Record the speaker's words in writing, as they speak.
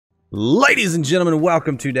Ladies and gentlemen,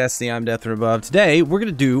 welcome to Destiny. I'm Death from Above. Today, we're going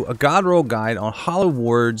to do a God roll guide on Hollow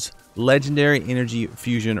Ward's Legendary Energy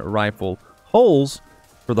Fusion Rifle. Holes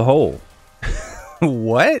for the hole.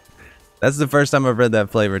 What? That's the first time I've read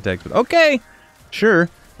that flavor text, but okay, sure.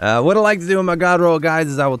 What I like to do in my God roll guides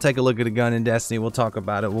is I will take a look at a gun in Destiny. We'll talk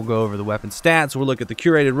about it. We'll go over the weapon stats. We'll look at the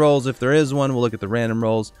curated rolls if there is one. We'll look at the random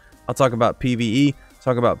rolls. I'll talk about PvE,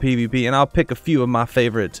 talk about PvP, and I'll pick a few of my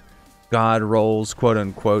favorite God rolls, quote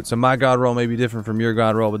unquote. So my God roll may be different from your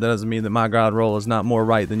God roll, but that doesn't mean that my God roll is not more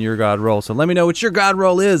right than your God roll. So let me know what your God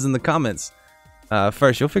roll is in the comments.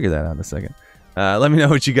 First, you'll figure that out in a second. Let me know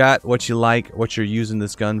what you got, what you like, what you're using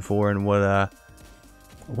this gun for, and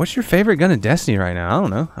what's your favorite gun in Destiny right now? I don't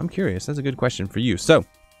know. I'm curious. That's a good question for you. So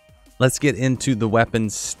let's get into the weapon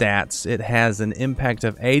stats. It has an impact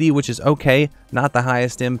of 80, which is okay. Not the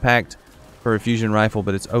highest impact for a fusion rifle,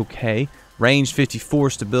 but it's okay. Range 54,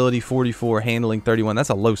 stability 44, handling 31. That's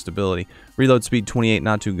a low stability. Reload speed 28,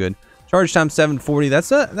 not too good. Charge time 740.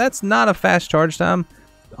 That's not a fast charge time.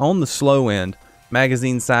 On the slow end.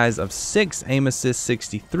 Magazine size of 6, aim assist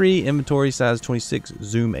 63, inventory size 26,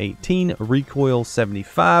 zoom 18, recoil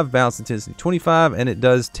 75, bounce intensity 25, and it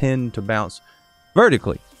does tend to bounce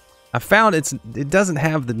vertically. I found it doesn't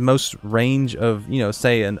have the most range of, you know,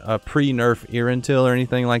 say a pre-nerf Irantil or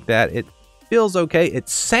anything like that. It feels okay. It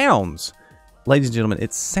sounds, ladies and gentlemen,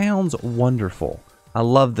 it sounds wonderful. I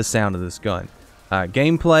love the sound of this gun.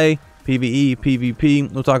 Gameplay, PvE,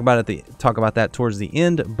 PvP. We'll talk about that towards the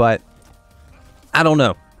end, but I don't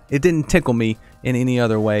know. It didn't tickle me in any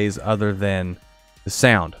other ways other than the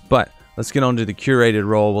sound. But let's get on to the curated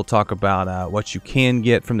roll. We'll talk about what you can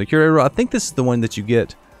get from the curated roll. I think this is the one that you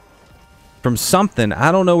get from something.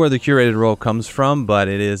 I don't know where the curated roll comes from, but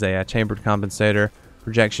it is a chambered compensator,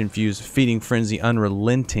 projection fuse, feeding frenzy,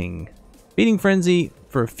 unrelenting. Feeding frenzy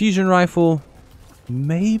for a fusion rifle,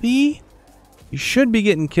 maybe? You should be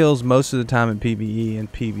getting kills most of the time in PvE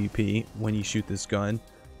and PvP when you shoot this gun.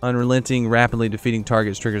 Unrelenting, rapidly defeating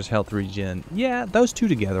targets, triggers health regen. Yeah, those two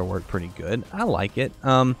together work pretty good. I like it.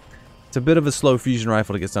 It's a bit of a slow fusion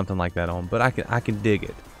rifle to get something like that on, but I can dig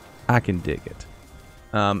it. I can dig it.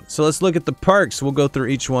 So let's look at the perks. We'll go through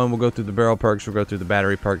each one. We'll go through the barrel perks. We'll go through the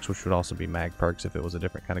battery perks, which would also be mag perks if it was a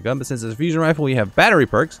different kind of gun. But since it's a fusion rifle, we have battery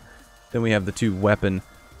perks. Then we have the two weapon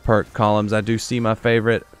perk columns. I do see my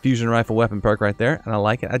favorite fusion rifle weapon perk right there, and I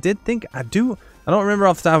like it. I don't remember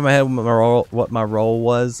off the top of my head what my roll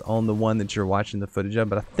was on the one that you're watching the footage of,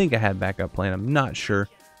 but I think I had backup plan. I'm not sure.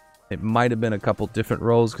 It might have been a couple different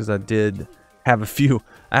rolls because I did have a few.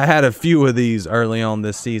 I had a few of these early on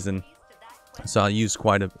this season, so I used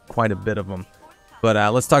quite a bit of them.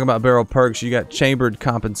 But let's talk about barrel perks. You got chambered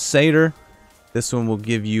compensator. This one will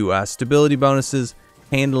give you stability bonuses,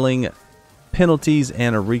 handling penalties,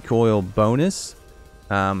 and a recoil bonus.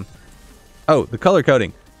 Oh, the color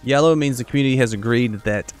coding. Yellow means the community has agreed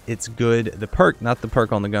that it's good. The perk, not the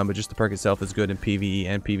perk on the gun, but just the perk itself is good in PvE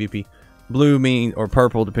and PvP. Blue or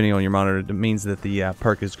purple, depending on your monitor, means that the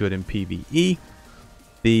perk is good in PvE.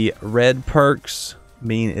 The red perks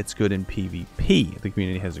mean it's good in PvP. The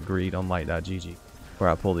community has agreed on light.gg, where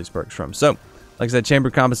I pull these perks from. So, like I said,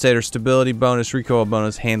 chamber compensator, stability bonus, recoil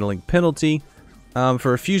bonus, handling penalty.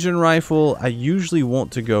 For a fusion rifle, I usually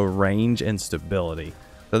want to go range and stability.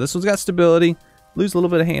 So this one's got stability. Lose a little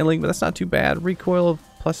bit of handling, but that's not too bad. Recoil of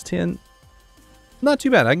plus 10. Not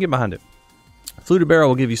too bad. I can get behind it. Fluted barrel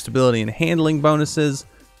will give you stability and handling bonuses.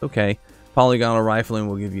 Okay. Polygonal rifling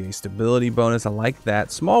will give you a stability bonus. I like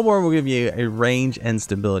that. Small bore will give you a range and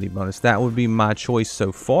stability bonus. That would be my choice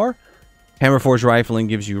so far. Hammerforge rifling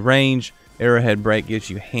gives you range. Arrowhead break gives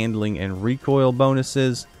you handling and recoil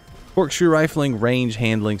bonuses. Corkscrew rifling, range,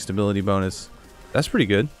 handling, stability bonus. That's pretty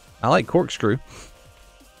good. I like corkscrew.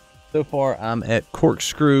 So far, I'm at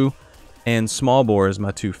corkscrew and small bore is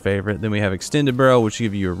my two favorite. Then we have extended barrel, which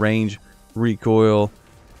give you a range, recoil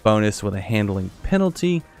bonus with a handling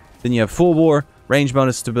penalty. Then you have full bore, range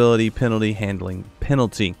bonus, stability, penalty, handling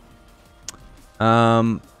penalty.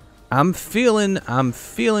 I'm feeling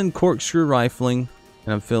corkscrew rifling,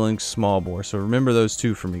 and I'm feeling small bore. So remember those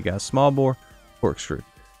two for me, guys. Small bore, corkscrew.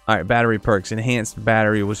 All right, battery perks. Enhanced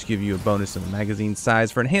battery will give you a bonus in the magazine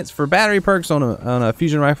size. For battery perks on a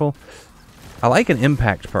fusion rifle, I like an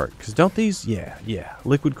impact perk. Because don't these? Yeah.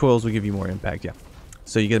 Liquid coils will give you more impact, yeah.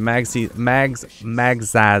 So you get mag size, mags.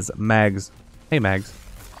 Hey, mags.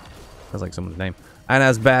 That's like someone's name.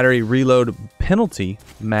 Ionized battery, reload penalty,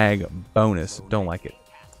 mag bonus. Don't like it.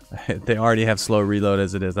 They already have slow reload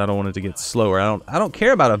as it is. I don't want it to get slower. I don't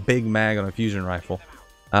care about a big mag on a fusion rifle.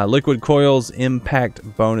 Liquid coils, impact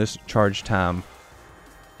bonus, charge time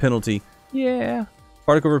penalty. Yeah.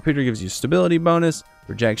 Particle repeater gives you stability bonus.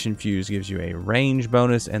 Projection fuse gives you a range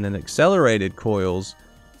bonus, and then accelerated coils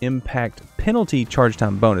impact penalty charge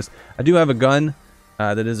time bonus. I do have a gun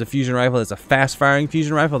that is a fusion rifle. It's a fast firing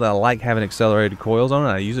fusion rifle that I like having accelerated coils on it.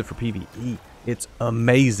 I use it for PvE. It's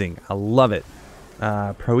amazing. I love it.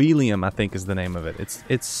 Proelium, I think, is the name of it.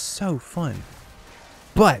 It's so fun.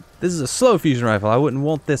 But this is a slow fusion rifle. I wouldn't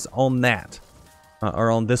want this on that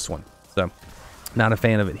or on this one. So not a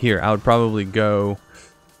fan of it here. I would probably go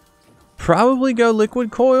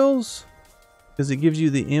liquid coils because it gives you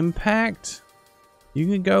the impact. You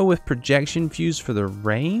can go with projection fuse for the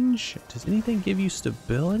range. Does anything give you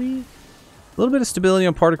stability? A little bit of stability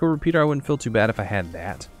on particle repeater. I wouldn't feel too bad if I had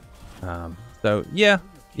that. So yeah,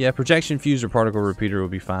 projection fuse or particle repeater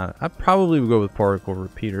would be fine. I probably would go with particle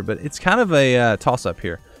repeater, but it's kind of a toss-up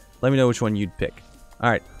here. Let me know which one you'd pick. All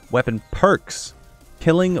right, weapon perks.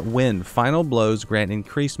 Killing Wind. Final blows grant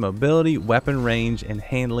increased mobility, weapon range, and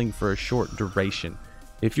handling for a short duration.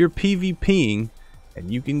 If you're PvPing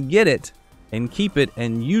and you can get it and keep it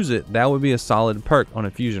and use it, that would be a solid perk on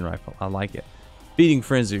a fusion rifle. I like it. Feeding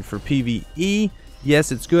Frenzy for PvE.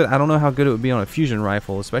 Yes, it's good. I don't know how good it would be on a fusion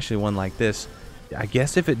rifle, especially one like this. I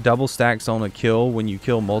guess if it double stacks on a kill when you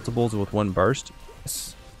kill multiples with one burst.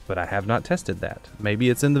 Yes, but I have not tested that. Maybe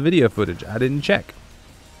it's in the video footage. I didn't check.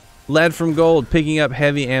 Lead from Gold. Picking up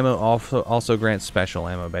heavy ammo also grants special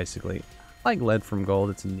ammo, basically. I like lead from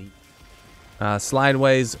gold. It's neat.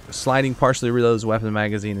 Slideways. Sliding partially reloads weapon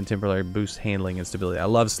magazine and temporarily boosts handling and stability. I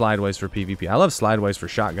love slideways for PvP. I love slideways for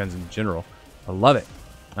shotguns in general. I love it.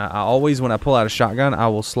 I always, when I pull out a shotgun, I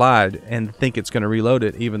will slide and think it's going to reload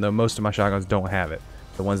it, even though most of my shotguns don't have it.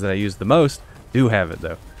 The ones that I use the most do have it,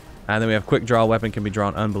 though. And then we have Quick Draw. Weapon can be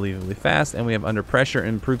drawn unbelievably fast. And we have Under Pressure.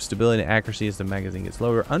 Improved stability and accuracy as the magazine gets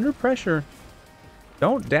lower. Under Pressure,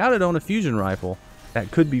 don't doubt it on a fusion rifle.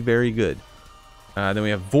 That could be very good. Then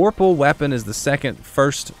we have Vorpal. Weapon is the second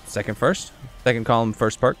column,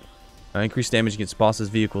 first perk. Increased damage against bosses,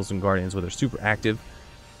 vehicles, and guardians with are super active.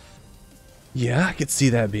 Yeah, I could see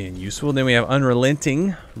that being useful. Then we have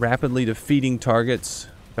Unrelenting. Rapidly defeating targets.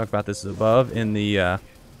 Talked about this above in the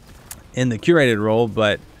curated role,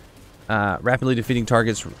 but rapidly defeating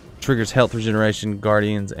targets triggers health regeneration,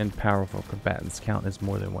 guardians, and powerful combatants count as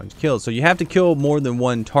more than one kill. So you have to kill more than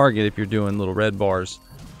one target if you're doing little red bars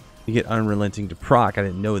to get Unrelenting to proc. I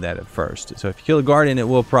didn't know that at first. So if you kill a guardian, it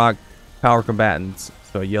will proc power combatants.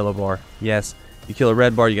 So a yellow bar, yes. You kill a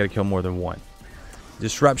red bar, you got to kill more than one.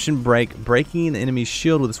 Disruption Break. Breaking an enemy's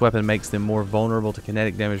shield with this weapon makes them more vulnerable to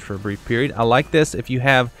kinetic damage for a brief period. I like this. If you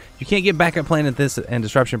can't get backup plan at this and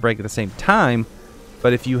Disruption Break at the same time,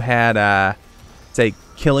 but if you had, say,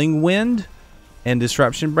 Killing Wind and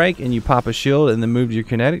Disruption Break, and you pop a shield and then move to your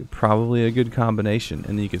kinetic, probably a good combination.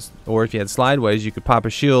 And then you could, or if you had Slideways, you could pop a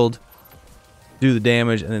shield, do the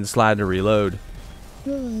damage, and then slide to reload.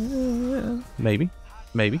 Maybe.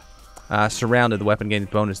 Surrounded. The weapon gains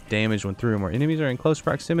bonus damage when through or more enemies are in close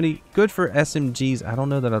proximity. Good for SMGs. I don't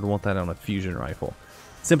know that I'd want that on a fusion rifle.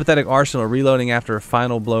 Sympathetic Arsenal. Reloading after a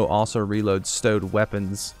final blow also reloads stowed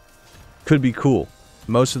weapons. Could be cool.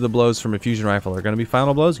 Most of the blows from a fusion rifle are going to be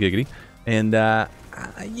final blows, giggity. And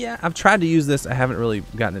yeah, I've tried to use this. I haven't really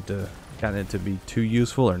gotten it to be too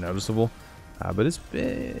useful or noticeable, but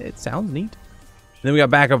it sounds neat. And then we got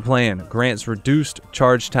Backup Plan. Grants reduced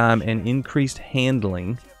charge time and increased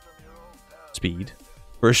handling speed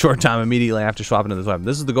for a short time immediately after swapping to this weapon.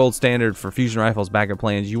 This is the gold standard for fusion rifles backup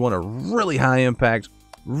plans. You want a really high impact,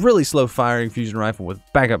 really slow firing fusion rifle with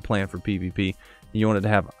backup plan for PvP. You want it to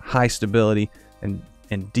have high stability and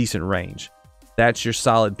decent range. That's your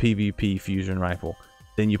solid PvP fusion rifle.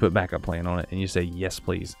 Then you put backup plan on it and you say yes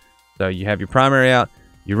please. So you have your primary out,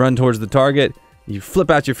 you run towards the target, you flip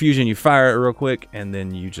out your fusion, you fire it real quick, and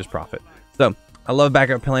then you just profit. So I love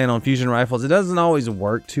backup plan on fusion rifles. It doesn't always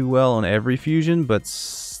work too well on every fusion, but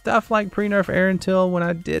stuff like pre-nerf air until when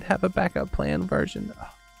I did have a backup plan version,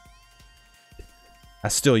 I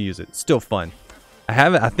still use it. It's still fun.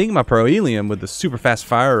 I think my Proelium with the super fast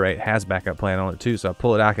fire rate has backup plan on it too, so I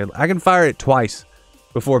pull it out. I can fire it twice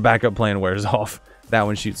before backup plan wears off. That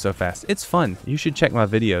one shoots so fast. It's fun. You should check my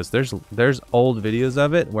videos. There's old videos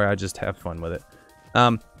of it where I just have fun with it.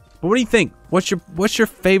 But what do you think? What's your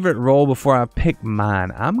favorite roll before I pick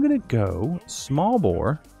mine? I'm gonna go small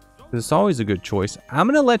bore, because it's always a good choice. I'm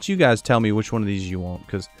gonna let you guys tell me which one of these you want,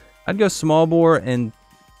 because I'd go small bore, and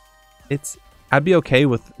I'd be okay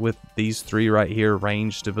with these three right here: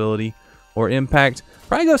 range, stability, or impact.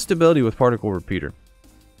 Probably go stability with particle repeater,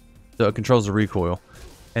 so it controls the recoil.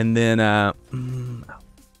 And then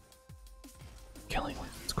Killing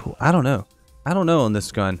Wind, it's cool. I don't know on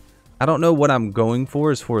this gun. I don't know what I'm going for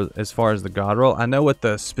as far as the god roll. I know what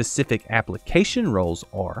the specific application rolls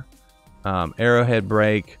are. Arrowhead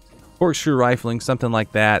break, corkscrew rifling, something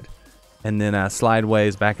like that. And then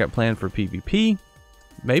slideways backup plan for PvP.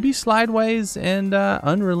 Maybe slideways and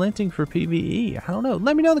unrelenting for PvE. I don't know.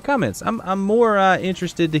 Let me know in the comments. I'm more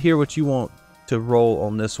interested to hear what you want to roll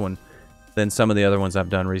on this one than some of the other ones I've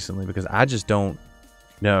done recently, because I just don't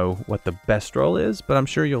know what the best roll is, but I'm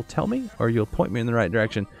sure you'll tell me or you'll point me in the right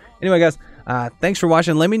direction. Anyway, guys, thanks for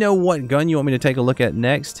watching. Let me know what gun you want me to take a look at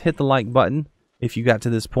next. Hit the like button if you got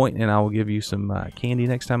to this point, and I will give you some candy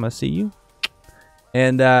next time I see you.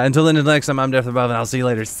 And until then, until next time, I'm Death Above, and I'll see you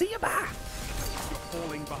later. See ya, bye!